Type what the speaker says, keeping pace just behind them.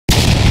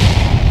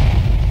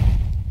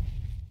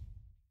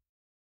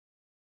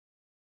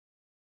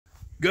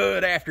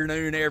Good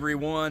afternoon,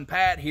 everyone.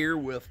 Pat here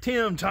with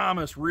Tim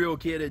Thomas, Real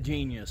Kid of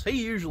Genius.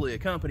 He usually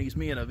accompanies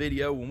me in a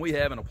video when we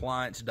have an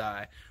appliance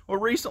die. Well,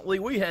 recently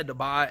we had to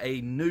buy a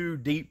new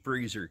deep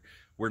freezer.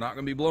 We're not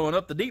going to be blowing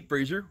up the deep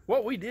freezer.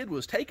 What we did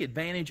was take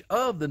advantage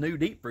of the new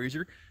deep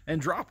freezer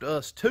and dropped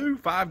us 2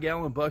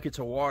 5-gallon buckets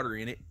of water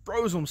in it,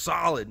 froze them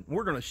solid.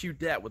 We're going to shoot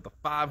that with the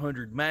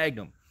 500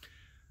 Magnum.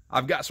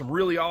 I've got some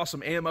really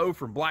awesome ammo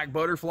from Black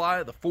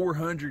Butterfly, the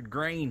 400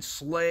 grain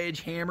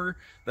Sledgehammer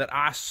that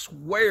I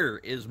swear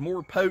is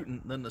more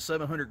potent than the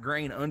 700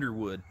 grain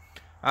Underwood.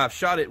 I've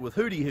shot it with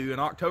Hootie Hoo in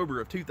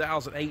October of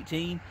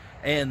 2018,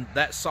 and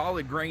that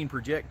solid grain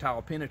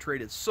projectile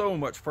penetrated so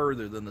much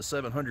further than the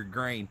 700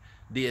 grain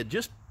did,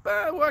 just,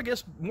 well, I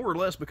guess more or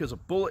less because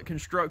of bullet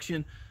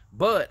construction,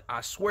 but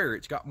I swear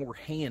it's got more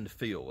hand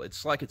feel.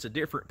 It's like it's a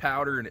different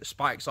powder and it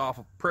spikes off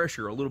of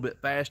pressure a little bit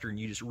faster and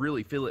you just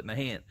really feel it in the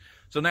hand.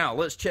 So now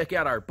let's check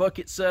out our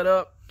bucket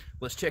setup,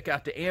 let's check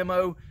out the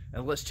ammo,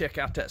 and let's check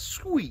out that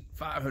sweet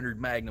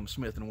 500 Magnum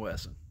Smith &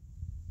 Wesson.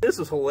 This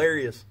is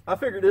hilarious. I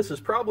figured this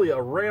is probably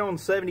around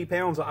 70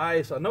 pounds of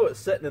ice. I know it's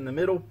sitting in the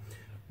middle,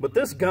 but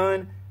this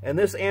gun and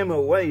this ammo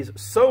weighs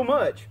so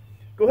much.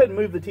 Go ahead and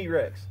move the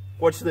T-Rex.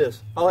 Watch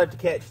this. I'll have to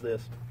catch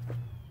this.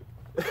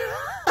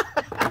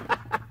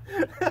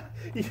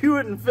 You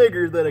wouldn't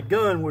figure that a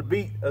gun would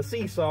beat a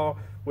seesaw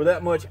with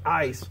that much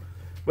ice.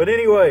 But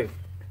anyway,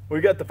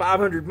 we've got the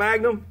 500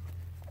 Magnum.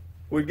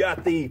 We've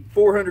got the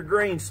 400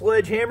 grain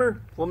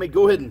Sledgehammer. Let me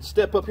go ahead and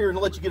step up here and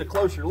let you get a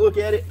closer look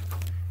at it.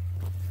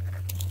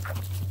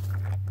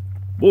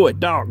 Boy,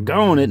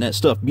 doggone, isn't that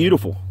stuff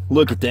beautiful?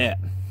 Look at that.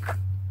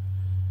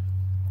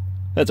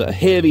 That's a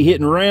heavy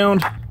hitting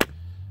round.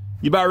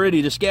 You about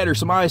ready to scatter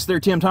some ice there,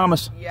 Tim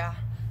Thomas? Yeah.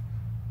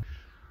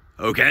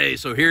 Okay,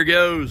 so here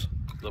goes.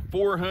 The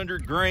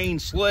 400 grain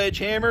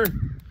Sledgehammer,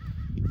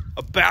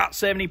 about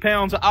 70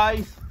 pounds of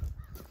ice.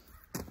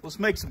 Let's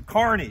make some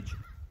carnage.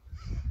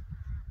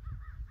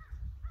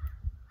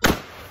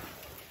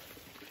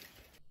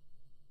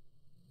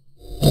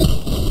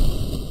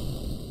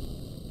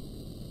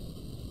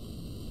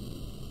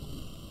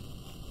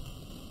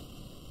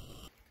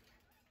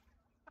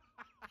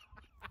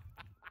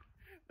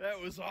 That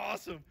was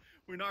awesome.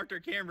 We knocked our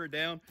camera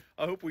down.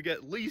 I hope we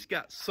at least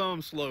got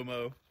some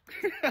slow-mo.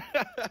 I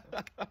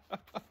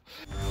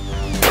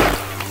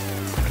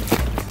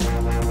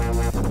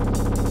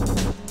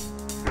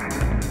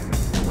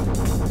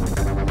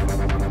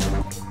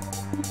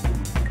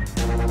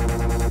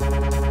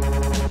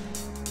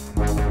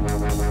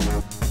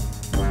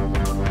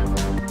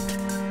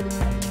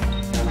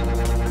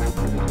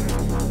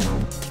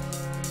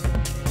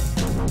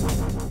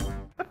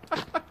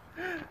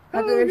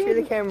have to make sure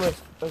the camera's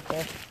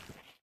okay.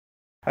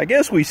 I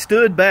guess we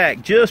stood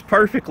back just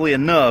perfectly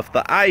enough.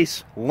 The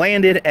ice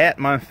landed at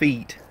my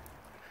feet.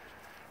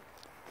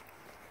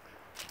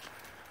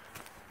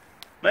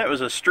 That was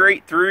a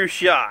straight through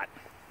shot.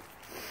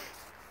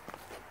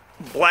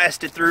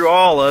 Blasted through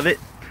all of it.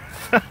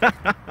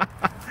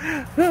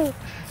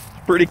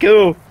 Pretty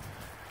cool.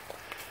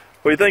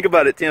 What do you think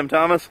about it, Tim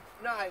Thomas?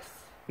 Nice.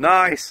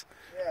 Nice.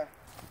 Yeah.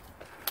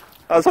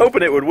 I was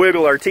hoping it would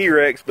wiggle our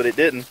T-Rex, but it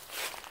didn't.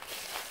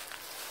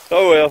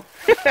 Oh well.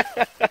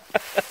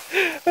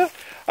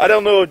 I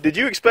don't know. Did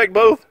you expect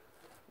both?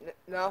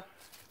 No.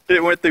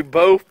 It went through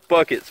both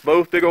buckets,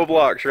 both big old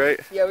blocks, right?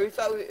 Yeah, we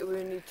thought we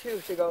would need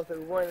 2 to go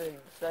through one and the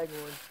second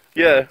one.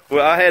 Yeah.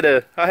 Well, I had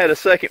a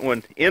second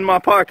one in my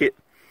pocket.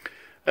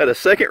 I had a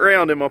second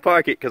round in my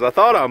pocket because I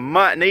thought I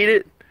might need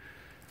it,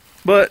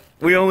 but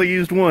we only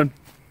used one.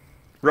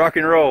 Rock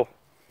and roll.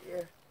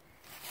 Yeah.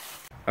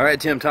 All right,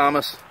 Tim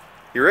Thomas.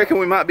 You reckon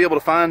we might be able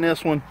to find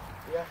this one?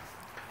 Yeah.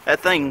 That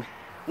thing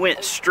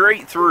went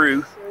straight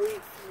through.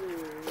 Straight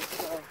through.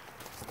 So,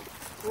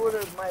 sort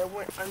of might have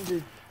went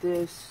under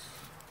this.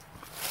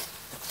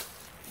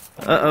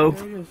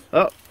 Uh-oh.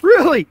 Oh,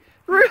 really?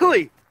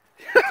 Really?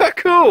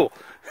 Cool.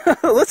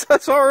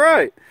 That's all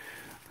right.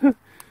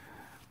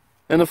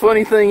 And the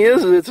funny thing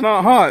is it's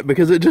not hot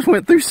because it just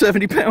went through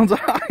 70 pounds of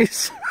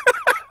ice.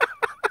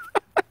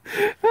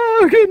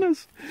 Oh,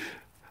 goodness.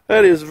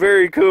 That is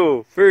very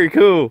cool. Very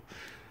cool.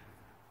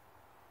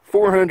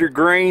 400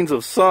 grains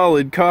of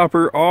solid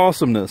copper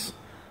awesomeness.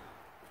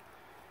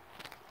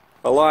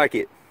 I like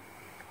it.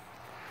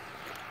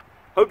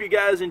 Hope you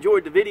guys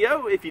enjoyed the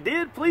video. If you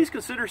did, please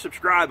consider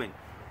subscribing.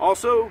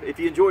 Also, if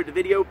you enjoyed the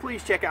video,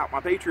 please check out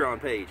my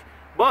Patreon page.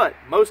 But,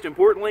 most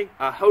importantly,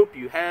 I hope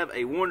you have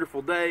a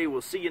wonderful day.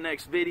 We'll see you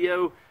next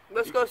video.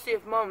 Let's go see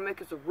if Mama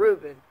makes us a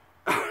Reuben.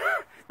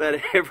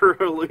 That ever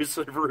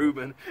elusive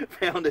Reuben.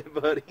 Found it,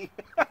 buddy.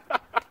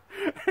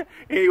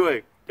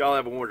 Anyway, y'all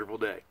have a wonderful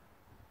day.